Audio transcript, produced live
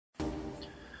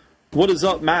What is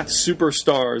up, math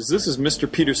superstars? This is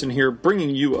Mr. Peterson here,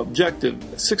 bringing you objective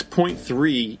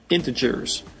 6.3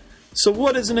 integers. So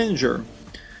what is an integer?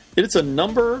 It is a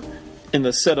number in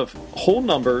the set of whole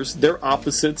numbers, their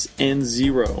opposites, and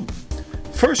 0.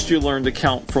 First, you learn to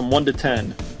count from 1 to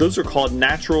 10. Those are called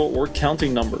natural or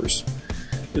counting numbers.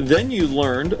 Then you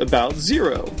learned about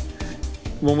 0.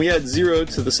 When we add 0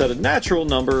 to the set of natural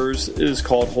numbers, it is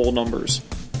called whole numbers.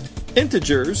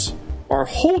 Integers are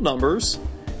whole numbers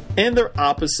and their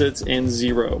opposites and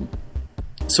 0.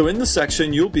 So in this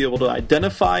section, you'll be able to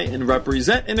identify and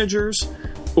represent integers,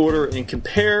 order and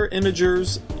compare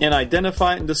integers, and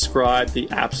identify and describe the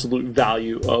absolute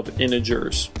value of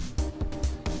integers.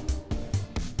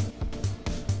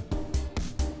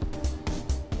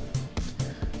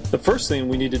 The first thing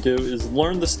we need to do is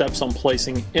learn the steps on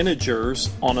placing integers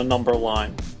on a number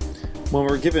line. When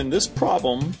we're given this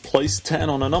problem, place 10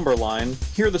 on a number line,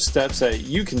 here are the steps that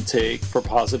you can take for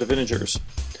positive integers.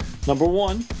 Number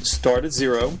 1, start at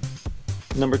 0.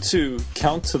 Number 2,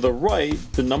 count to the right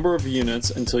the number of units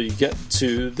until you get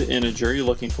to the integer you're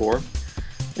looking for.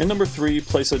 And number 3,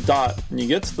 place a dot when you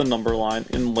get to the number line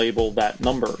and label that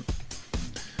number.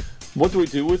 What do we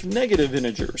do with negative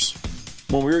integers?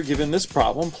 When we were given this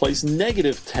problem, place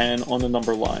negative 10 on the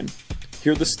number line.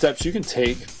 Here are the steps you can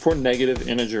take for negative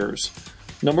integers.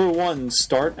 Number 1,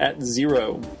 start at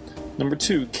 0. Number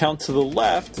 2, count to the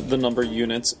left the number of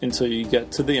units until you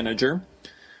get to the integer.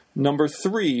 Number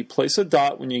 3, place a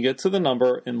dot when you get to the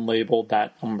number and label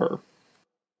that number.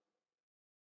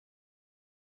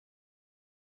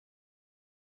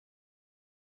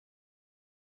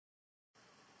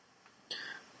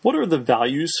 What are the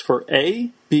values for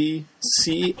A, B,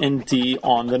 C, and D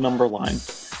on the number line?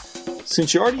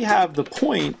 Since you already have the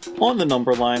point on the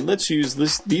number line, let's use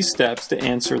these steps to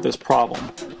answer this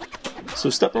problem. So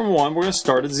step number 1, we're going to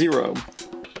start at 0.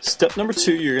 Step number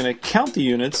 2, you're going to count the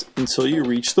units until you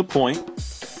reach the point.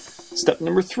 Step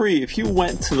number 3, if you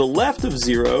went to the left of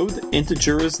 0, the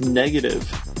integer is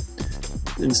negative.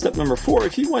 In step number 4,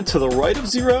 if you went to the right of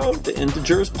 0, the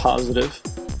integer is positive.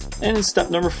 And in step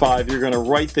number 5, you're going to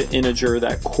write the integer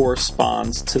that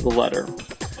corresponds to the letter.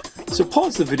 So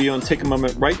pause the video and take a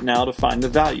moment right now to find the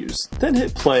values. Then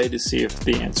hit play to see if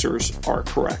the answers are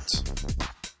correct.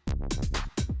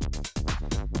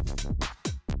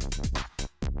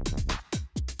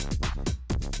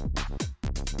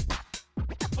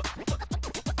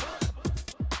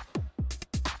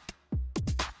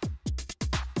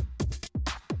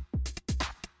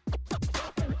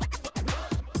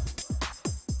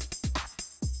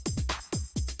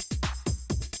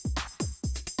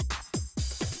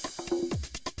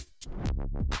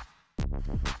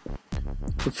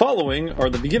 The following are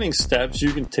the beginning steps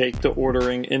you can take to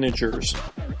ordering integers.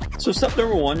 So step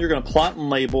number 1, you're going to plot and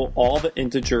label all the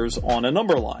integers on a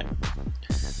number line.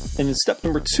 And in step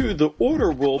number 2, the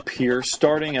order will appear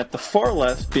starting at the far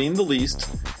left being the least,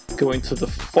 going to the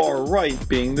far right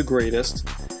being the greatest.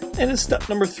 And in step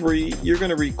number 3, you're going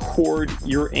to record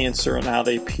your answer and how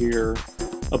they appear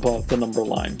above the number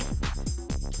line.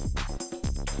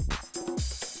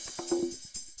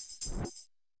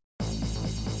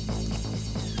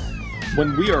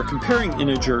 When we are comparing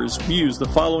integers, we use the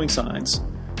following signs: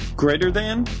 greater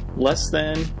than, less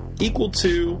than, equal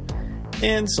to,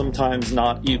 and sometimes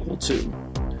not equal to.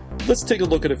 Let's take a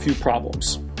look at a few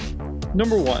problems.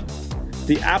 Number 1,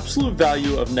 the absolute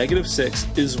value of negative 6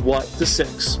 is what to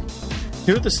 6?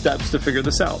 Here are the steps to figure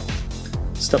this out.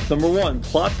 Step number 1,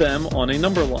 plot them on a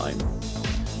number line.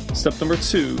 Step number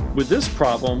 2, with this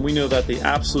problem, we know that the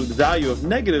absolute value of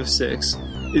negative 6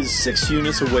 is 6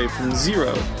 units away from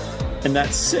 0. And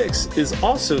that 6 is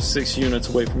also 6 units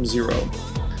away from 0.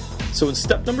 So in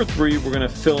step number 3, we're going to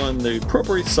fill in the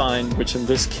appropriate sign, which in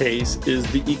this case is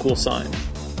the equal sign.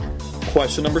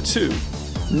 Question number 2.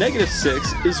 Negative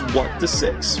 6 is what to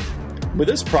 6? With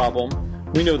this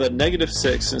problem, we know that negative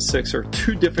 6 and 6 are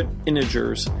two different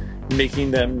integers, making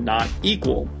them not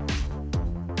equal.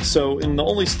 So in the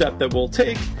only step that we'll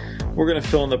take, we're going to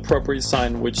fill in the appropriate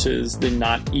sign, which is the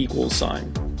not equal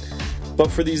sign. But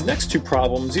for these next two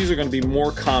problems, these are going to be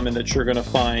more common that you're going to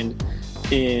find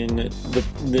in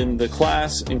the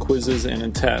class, in quizzes, and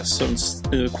in tests.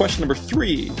 So question number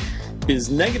 3 is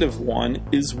negative 1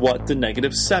 is what to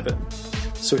negative 7?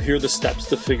 So here are the steps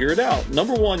to figure it out.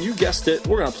 Number 1, you guessed it,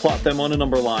 we're going to plot them on a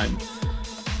number line.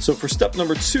 So for step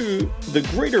number 2, the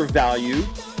greater value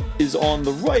is on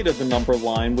the right of the number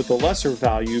line, with the lesser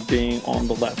value being on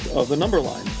the left of the number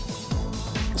line.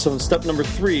 So in step number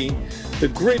 3, the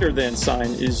greater than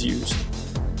sign is used.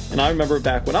 And I remember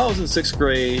back when I was in 6th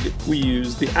grade, we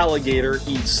used the alligator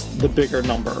eats the bigger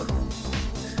number.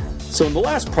 So in the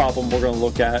last problem we're going to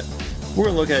look at, we're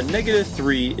going to look at negative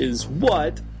 3 is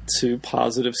what to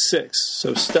positive 6.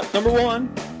 So step number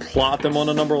 1, plot them on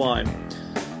a number line.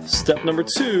 Step number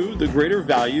 2, the greater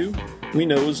value we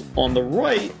know is on the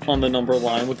right on the number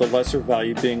line, with the lesser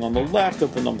value being on the left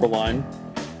of the number line.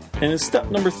 And in step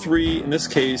number 3, in this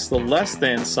case, the less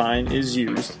than sign is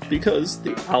used because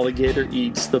the alligator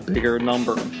eats the bigger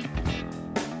number.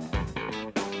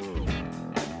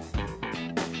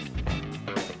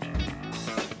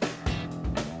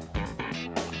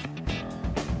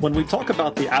 When we talk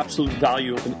about the absolute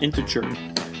value of an integer,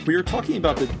 we are talking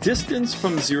about the distance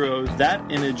from 0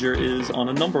 that integer is on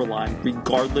a number line,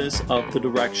 regardless of the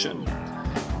direction.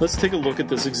 Let's take a look at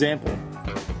this example.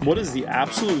 What is the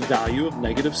absolute value of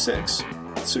negative 6?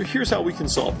 So here's how we can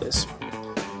solve this.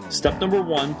 Step number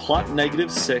 1, plot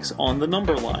negative 6 on the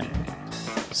number line.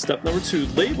 Step number 2,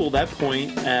 label that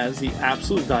point as the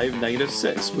absolute value of negative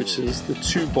 6, which is the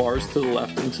 2 bars to the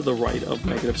left and to the right of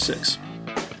negative 6.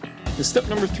 In step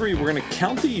number 3, we're going to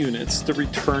count the units to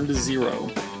return to 0.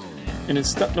 And in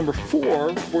step number 4,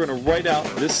 we're going to write out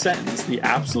this sentence. The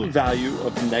absolute value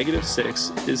of negative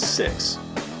 6 is 6,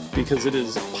 because it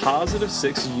is positive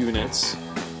 6 units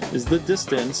is the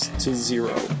distance to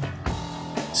 0.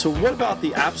 So what about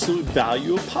the absolute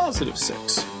value of positive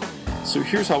 6? So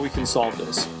here's how we can solve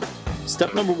this.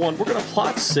 Step number 1, we're going to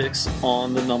plot 6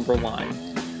 on the number line.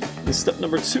 In step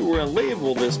number 2, we're going to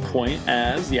label this point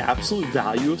as the absolute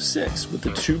value of 6, with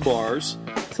the 2 bars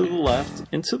to the left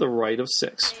and to the right of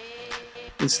 6.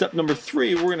 In step number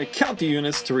 3, we're going to count the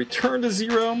units to return to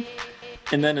 0.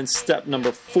 And then in step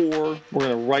number 4, we're going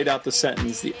to write out the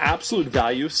sentence, the absolute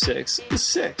value of 6 is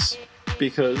 6,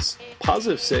 because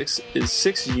positive 6 is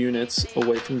 6 units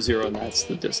away from 0, and that's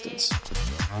the distance.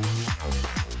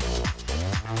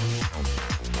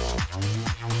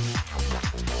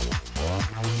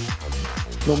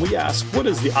 When we ask what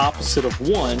is the opposite of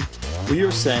 1, we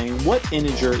are saying what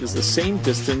integer is the same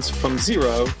distance from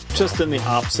 0, just in the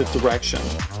opposite direction.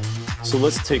 So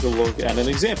let's take a look at an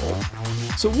example.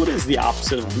 So what is the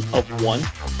opposite of 1?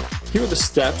 Here are the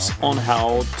steps on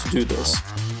how to do this.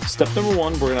 Step number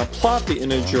 1, we're going to plot the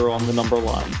integer on the number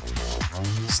line.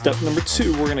 Step number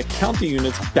 2, we're going to count the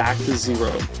units back to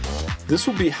 0. This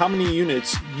will be how many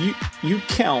units you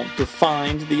count to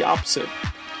find the opposite.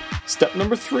 Step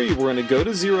number 3, we're going to go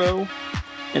to 0.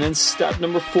 And in step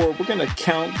number 4, we're going to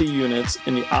count the units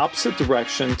in the opposite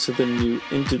direction to the new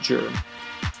integer.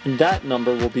 And that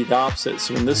number will be the opposite,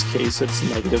 so in this case it's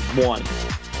negative 1.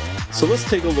 So let's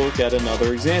take a look at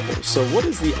another example. So what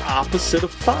is the opposite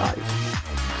of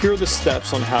 5? Here are the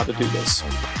steps on how to do this.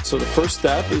 So the first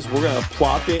step is we're going to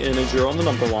plot the integer on the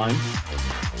number line.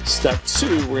 Step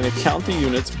 2, we're going to count the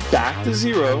units back to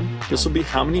 0. This will be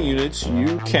how many units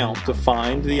you count to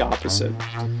find the opposite.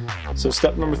 So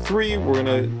step number 3, we're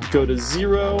going to go to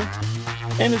 0.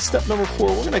 And in step number 4,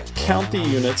 we're going to count the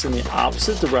units in the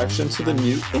opposite direction to the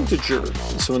new integer.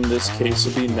 So in this case,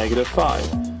 it will be negative 5.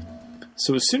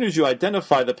 So as soon as you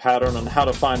identify the pattern on how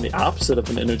to find the opposite of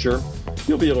an integer,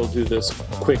 you'll be able to do this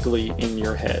quickly in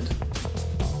your head.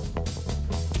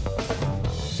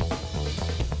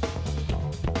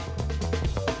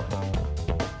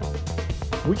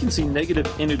 We can see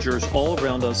negative integers all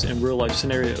around us in real-life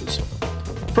scenarios.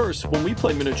 First, when we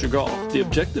play miniature golf, the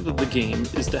objective of the game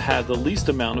is to have the least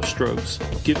amount of strokes,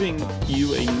 giving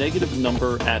you a negative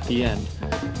number at the end.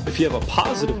 If you have a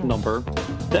positive number,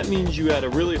 that means you had a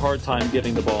really hard time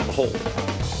getting the ball in the hole.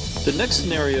 The next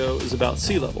scenario is about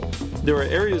sea level. There are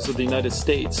areas of the United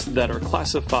States that are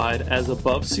classified as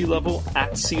above sea level,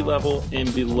 at sea level,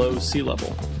 and below sea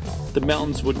level. The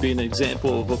mountains would be an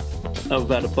example of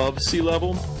that above sea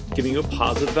level, giving you a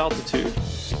positive altitude.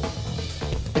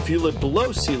 If you live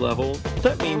below sea level,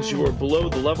 that means you are below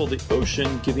the level of the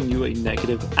ocean, giving you a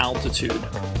negative altitude.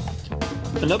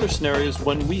 Another scenario is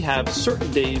when we have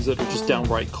certain days that are just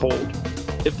downright cold.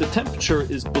 If the temperature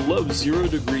is below 0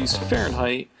 degrees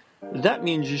Fahrenheit, that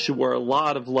means you should wear a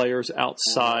lot of layers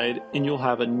outside and you'll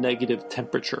have a negative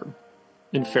temperature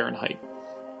in Fahrenheit.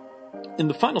 In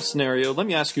the final scenario, let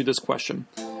me ask you this question.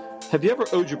 Have you ever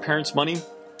owed your parents money?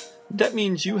 That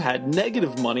means you had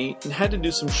negative money and had to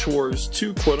do some chores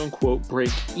to quote-unquote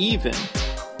break even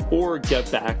or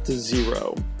get back to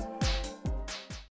 0.